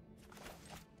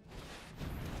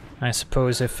 I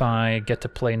suppose if I get the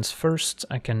Plains first,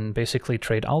 I can basically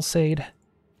trade Alseid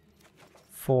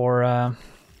for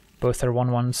both their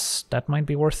 1/1s. That might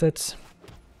be worth it.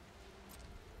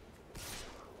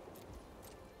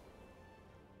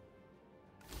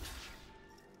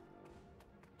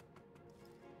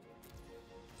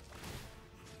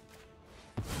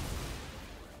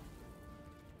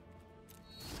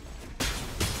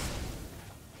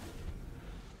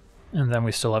 And then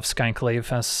we still have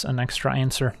Skyclave as an extra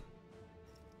answer.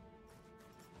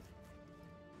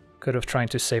 Could have tried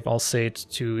to save Alseid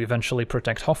to eventually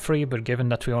protect Hofri, but given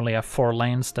that we only have 4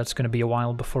 lands, that's going to be a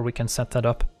while before we can set that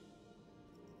up.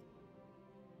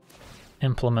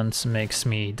 Implement makes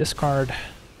me discard.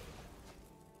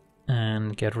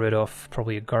 And get rid of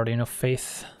probably a Guardian of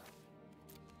Faith.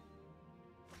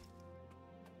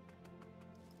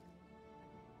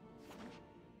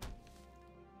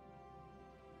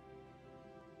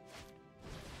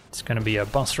 It's going to be a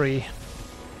Basri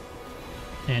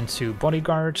into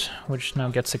Bodyguard, which now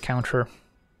gets a counter.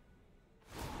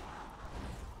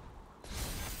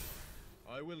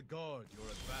 I will guard your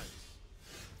advance.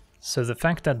 So the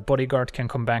fact that Bodyguard can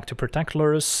come back to protect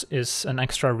Lurrus is an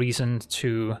extra reason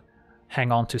to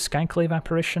hang on to Skyclave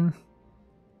Apparition.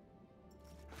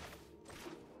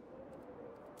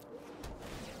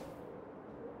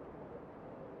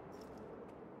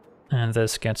 And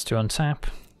this gets to untap.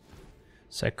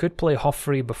 So I could play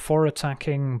Hofri before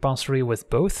attacking Basri with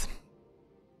both.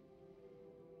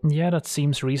 Yeah, that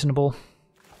seems reasonable.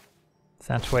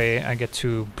 That way I get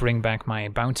to bring back my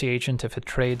Bounty Agent if it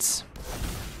trades.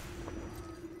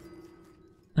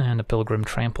 And the Pilgrim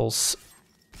tramples.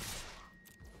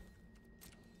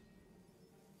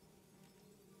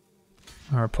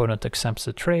 Our opponent accepts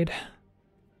the trade.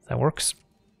 That works.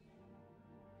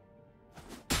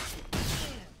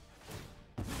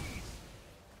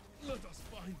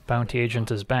 Bounty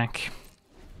Agent is back.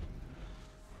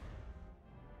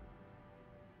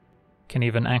 Can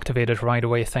even activate it right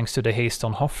away thanks to the haste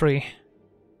on Hofri.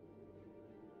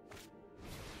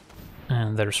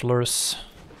 And there's Lurrus.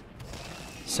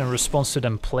 So in response to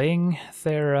them playing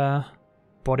their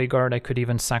Bodyguard, I could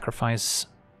even sacrifice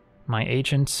my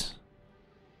agent.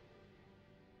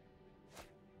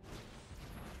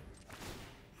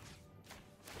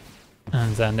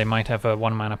 And then they might have a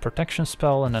 1-mana protection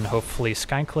spell, and then hopefully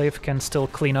Skyclave can still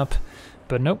clean up.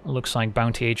 But nope, looks like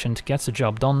Bounty Agent gets the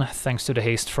job done, thanks to the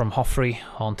haste from Hofri.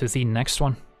 On to the next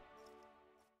one.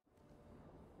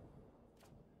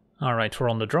 Alright, we're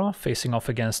on the draw, facing off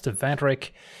against Vadrik,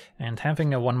 and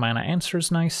having a 1-mana answer is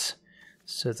nice.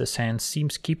 So this hand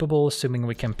seems keepable, assuming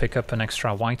we can pick up an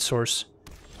extra white source,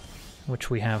 which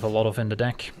we have a lot of in the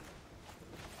deck.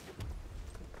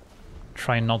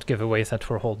 Try and not give away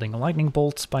that we're holding lightning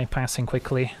bolts by passing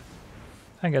quickly.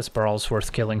 I guess Brawl's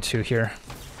worth killing too here.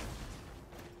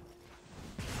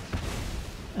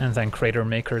 And then Crater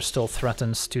Maker still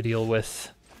threatens to deal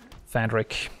with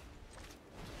Vadrik.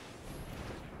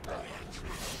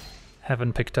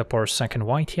 Haven't picked up our second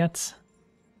white yet,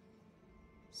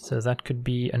 so that could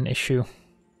be an issue.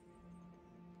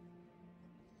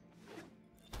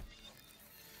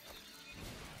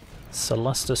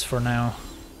 Celestus for now.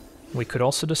 We could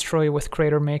also destroy with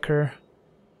Crater Maker,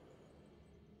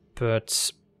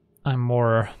 but I'm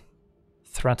more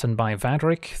threatened by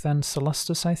Vadrik than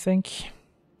Celestus, I think.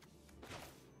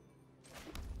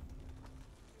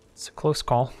 It's a close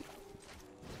call.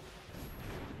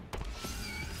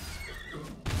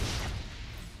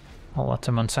 I'll let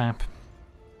him untap.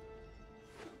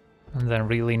 And then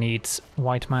really needs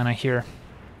white mana here.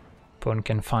 Opponent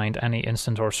can find any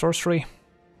instant or sorcery.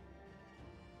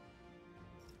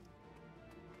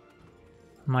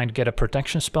 Might get a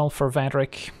protection spell for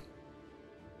Vadrik.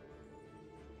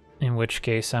 In which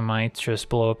case I might just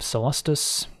blow up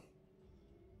Celestus.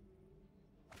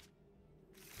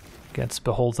 Gets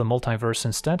Behold the Multiverse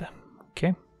instead.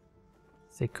 Okay.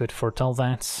 They could foretell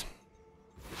that.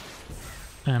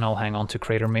 And I'll hang on to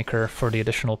Crater Maker for the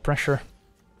additional pressure.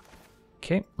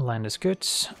 Okay, land is good.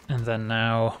 And then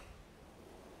now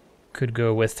could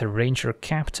go with the Ranger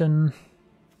Captain.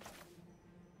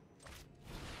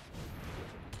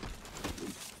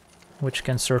 Which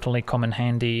can certainly come in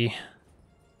handy,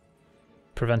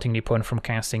 preventing the opponent from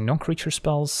casting non-creature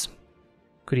spells.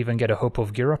 Could even get a Hope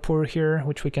of Girapur here,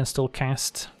 which we can still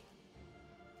cast.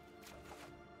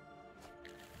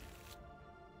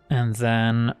 And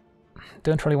then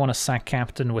don't really want to sack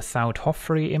Captain without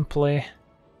Hofri in play.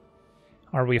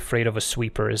 Are we afraid of a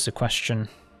sweeper is the question.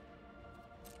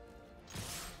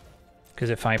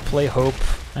 Because if I play Hope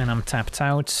and I'm tapped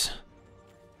out,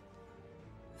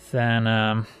 then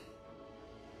of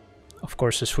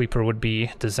course a sweeper would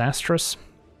be disastrous.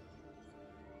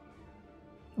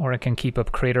 Or I can keep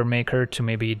up Crater Maker to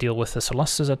maybe deal with the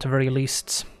Celestus at the very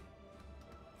least.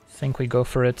 I think we go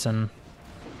for it and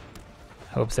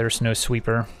hope there's no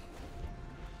sweeper.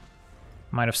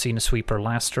 Might have seen a sweeper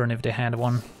last turn if they had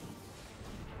one.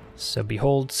 So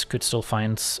Behold could still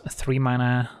find a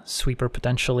 3-mana sweeper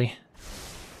potentially.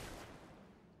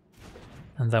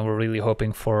 And then we're really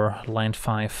hoping for land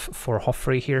 5 for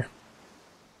Hofri here.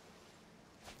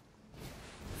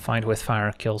 Fight with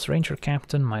Fire kills Ranger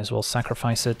Captain, might as well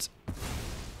sacrifice it.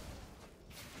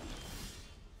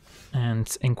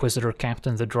 And Inquisitor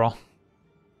Captain the draw.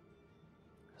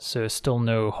 So still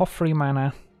no Hofri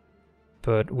mana,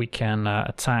 but we can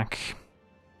attack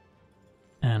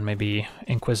and maybe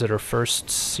Inquisitor first,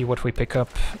 see what we pick up,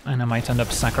 and I might end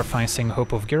up sacrificing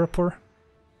Hope of Girapur.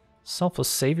 Selfless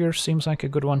Savior seems like a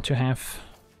good one to have.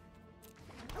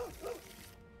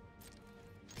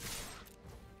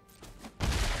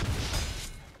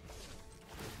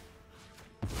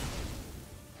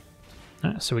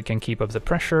 So we can keep up the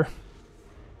pressure.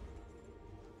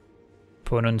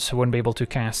 Opponents won't be able to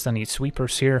cast any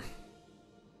sweepers here.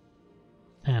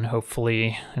 And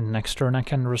hopefully in the next turn I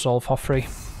can resolve Hofri.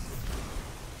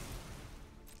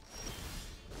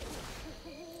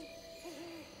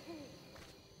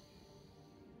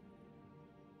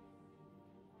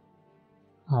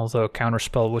 Although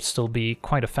Counterspell would still be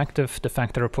quite effective, the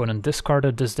fact that our opponent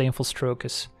discarded Disdainful Stroke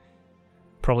is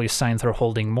probably a sign they're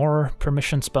holding more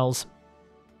permission spells.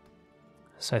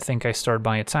 So I think I start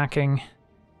by attacking,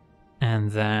 and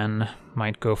then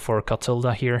might go for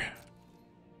Catilda here.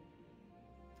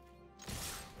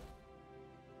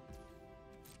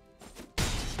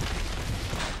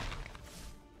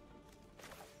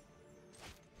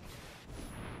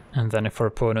 And then if our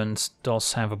opponent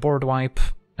does have a board wipe,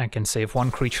 I can save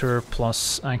one creature,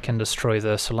 plus I can destroy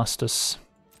the Celestus.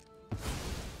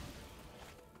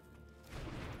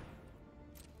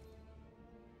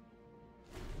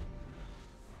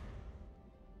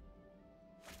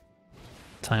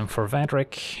 Time for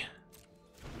Vadrik,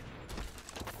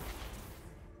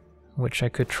 which I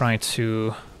could try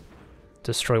to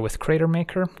destroy with Crater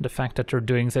Maker. The fact that they're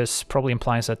doing this probably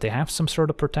implies that they have some sort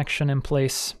of protection in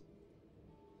place,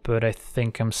 but I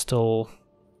think I'm still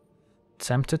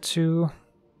tempted to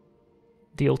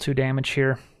deal 2 damage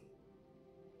here.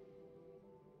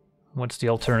 What's the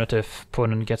alternative?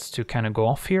 Opponent gets to kind of go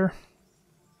off here,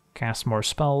 cast more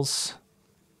spells,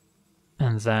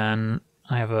 and then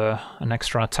I have an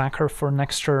extra attacker for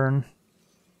next turn.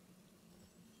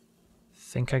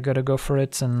 Think I gotta go for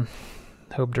it and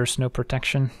hope there's no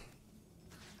protection.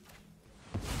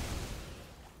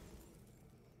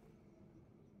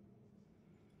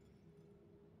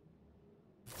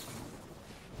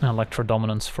 Electro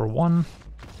Dominance for 1.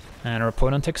 And our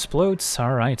opponent explodes.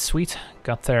 Alright, sweet.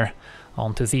 Got there.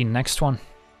 On to the next one.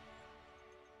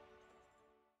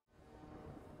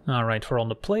 Alright, we're on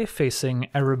the play, facing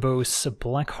Erebos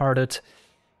Blackhearted.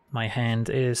 My hand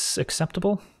is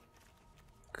acceptable.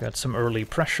 Got some early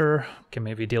pressure, can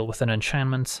maybe deal with an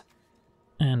enchantment,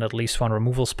 and at least one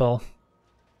removal spell.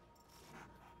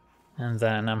 And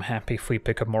then I'm happy if we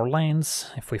pick up more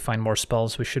lands. If we find more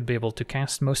spells, we should be able to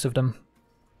cast most of them.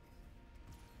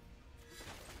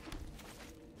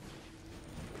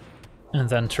 And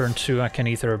then turn 2 I can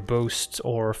either boast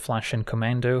or flash in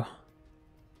Commando.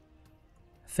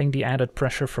 I think the added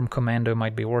pressure from Commando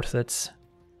might be worth it,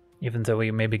 even though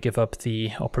we maybe give up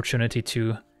the opportunity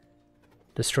to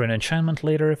destroy an enchantment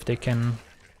later if they can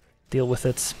deal with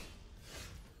it.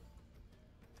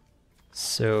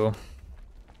 So,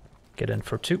 get in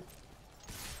for 2.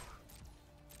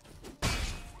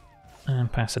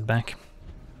 And pass it back.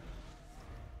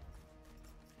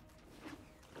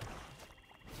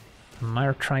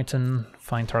 Mire Triton,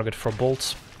 find target for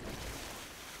bolts.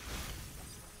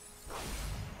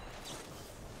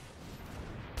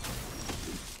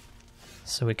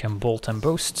 So we can bolt and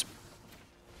boast.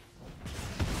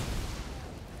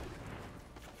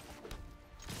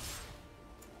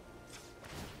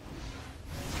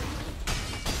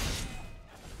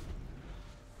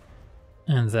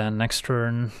 And then next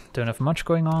turn, don't have much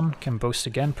going on, can boast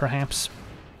again perhaps.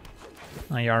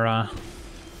 Ayara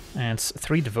adds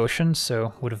 3 devotion,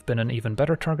 so would have been an even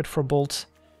better target for bolt.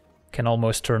 Can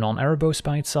almost turn on Erebos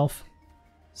by itself.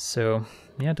 So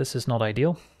yeah, this is not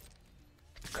ideal.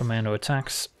 Commando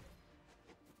attacks.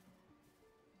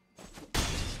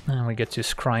 And we get to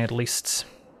scry at least.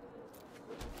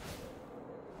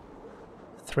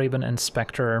 Thraben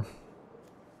Inspector.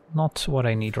 Not what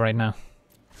I need right now.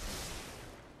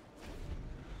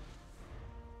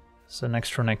 So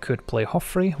next turn I could play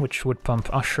Hofri, which would pump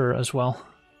Usher as well.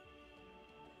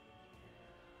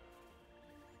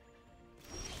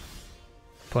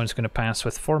 Opponent's going to pass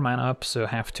with 4 mana up, so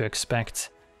have to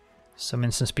expect some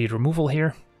instant speed removal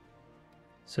here.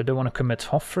 So don't want to commit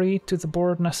Hofri to the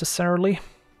board necessarily.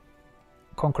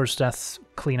 Conqueror's Death,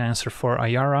 clean answer for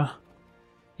Ayara,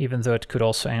 even though it could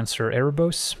also answer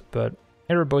Erebos, but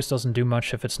Erebos doesn't do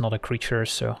much if it's not a creature,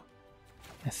 so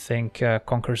I think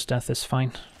Conqueror's Death is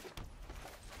fine.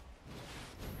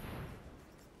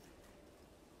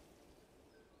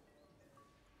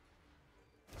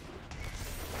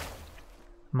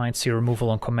 Might see removal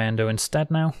on Commando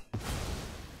instead now.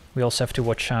 We also have to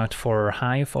watch out for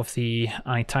Hive of the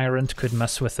Eye Tyrant, could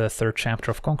mess with the 3rd chapter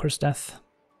of Conqueror's Death.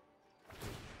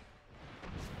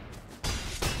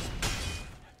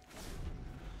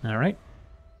 Alright.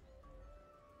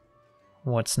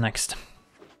 What's next?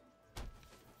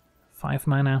 5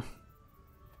 mana.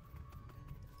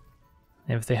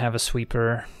 If they have a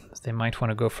sweeper, they might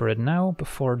want to go for it now,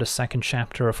 before the 2nd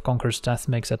chapter of Conqueror's Death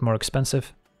makes it more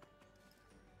expensive.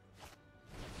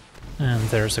 And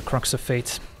there's a Crux of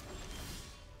Fate.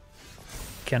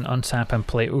 Can untap and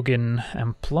play Ugin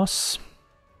and plus.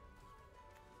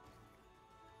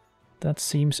 That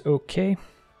seems okay.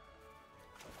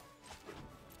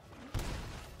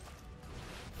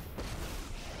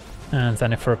 And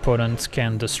then if our opponent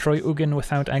can destroy Ugin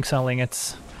without exiling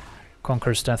it,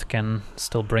 Conqueror's Death can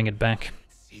still bring it back.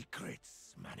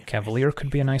 Cavalier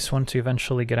could be a nice one to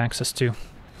eventually get access to.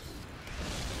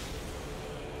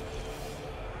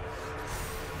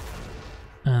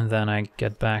 And then I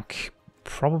get back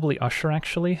probably Usher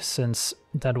actually, since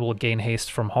that will gain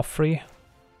haste from Hofri,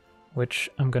 which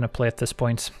I'm gonna play at this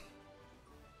point.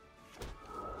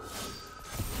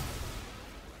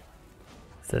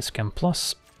 This can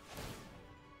plus.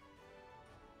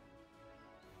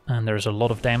 And there's a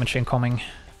lot of damage incoming.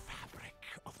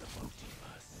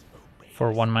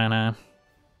 For 1 mana,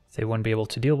 they won't be able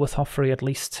to deal with Hofri at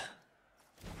least.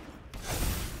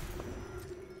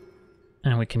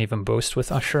 And we can even boast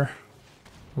with Usher.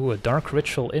 Ooh, a Dark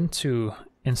Ritual into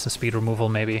instant speed removal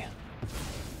maybe.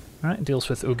 Alright, deals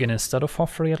with Ugin instead of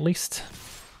Hofri at least.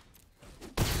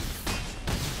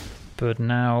 But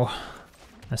now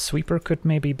a sweeper could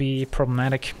maybe be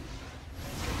problematic.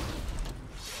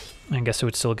 I guess I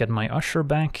would still get my Usher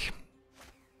back.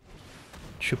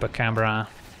 Chupacabra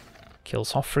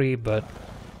kills Hofri, but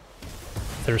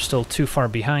they're still too far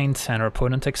behind and our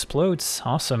opponent explodes.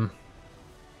 Awesome.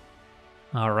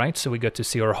 Alright, so we got to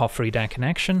see our Hofri deck in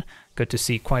action, got to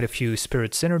see quite a few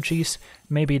spirit synergies.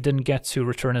 Maybe didn't get to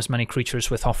return as many creatures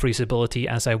with Hofri's ability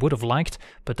as I would have liked,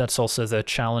 but that's also the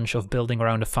challenge of building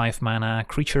around a 5-mana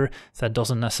creature that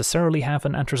doesn't necessarily have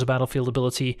an enters the battlefield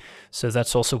ability, so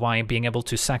that's also why being able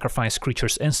to sacrifice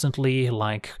creatures instantly,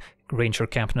 like Ranger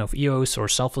Captain of Eos or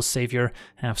Selfless Savior,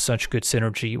 have such good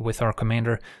synergy with our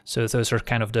commander. So those are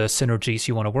kind of the synergies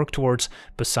you want to work towards,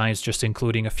 besides just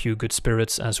including a few good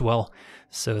spirits as well.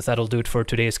 So that'll do it for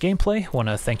today's gameplay. Want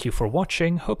to thank you for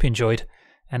watching, hope you enjoyed,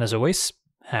 and as always,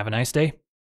 have a nice day.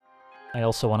 I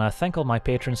also want to thank all my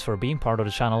patrons for being part of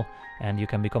the channel, and you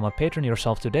can become a patron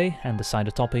yourself today and decide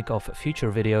the topic of future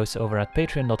videos over at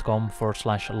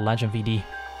patreon.com/LegenVD.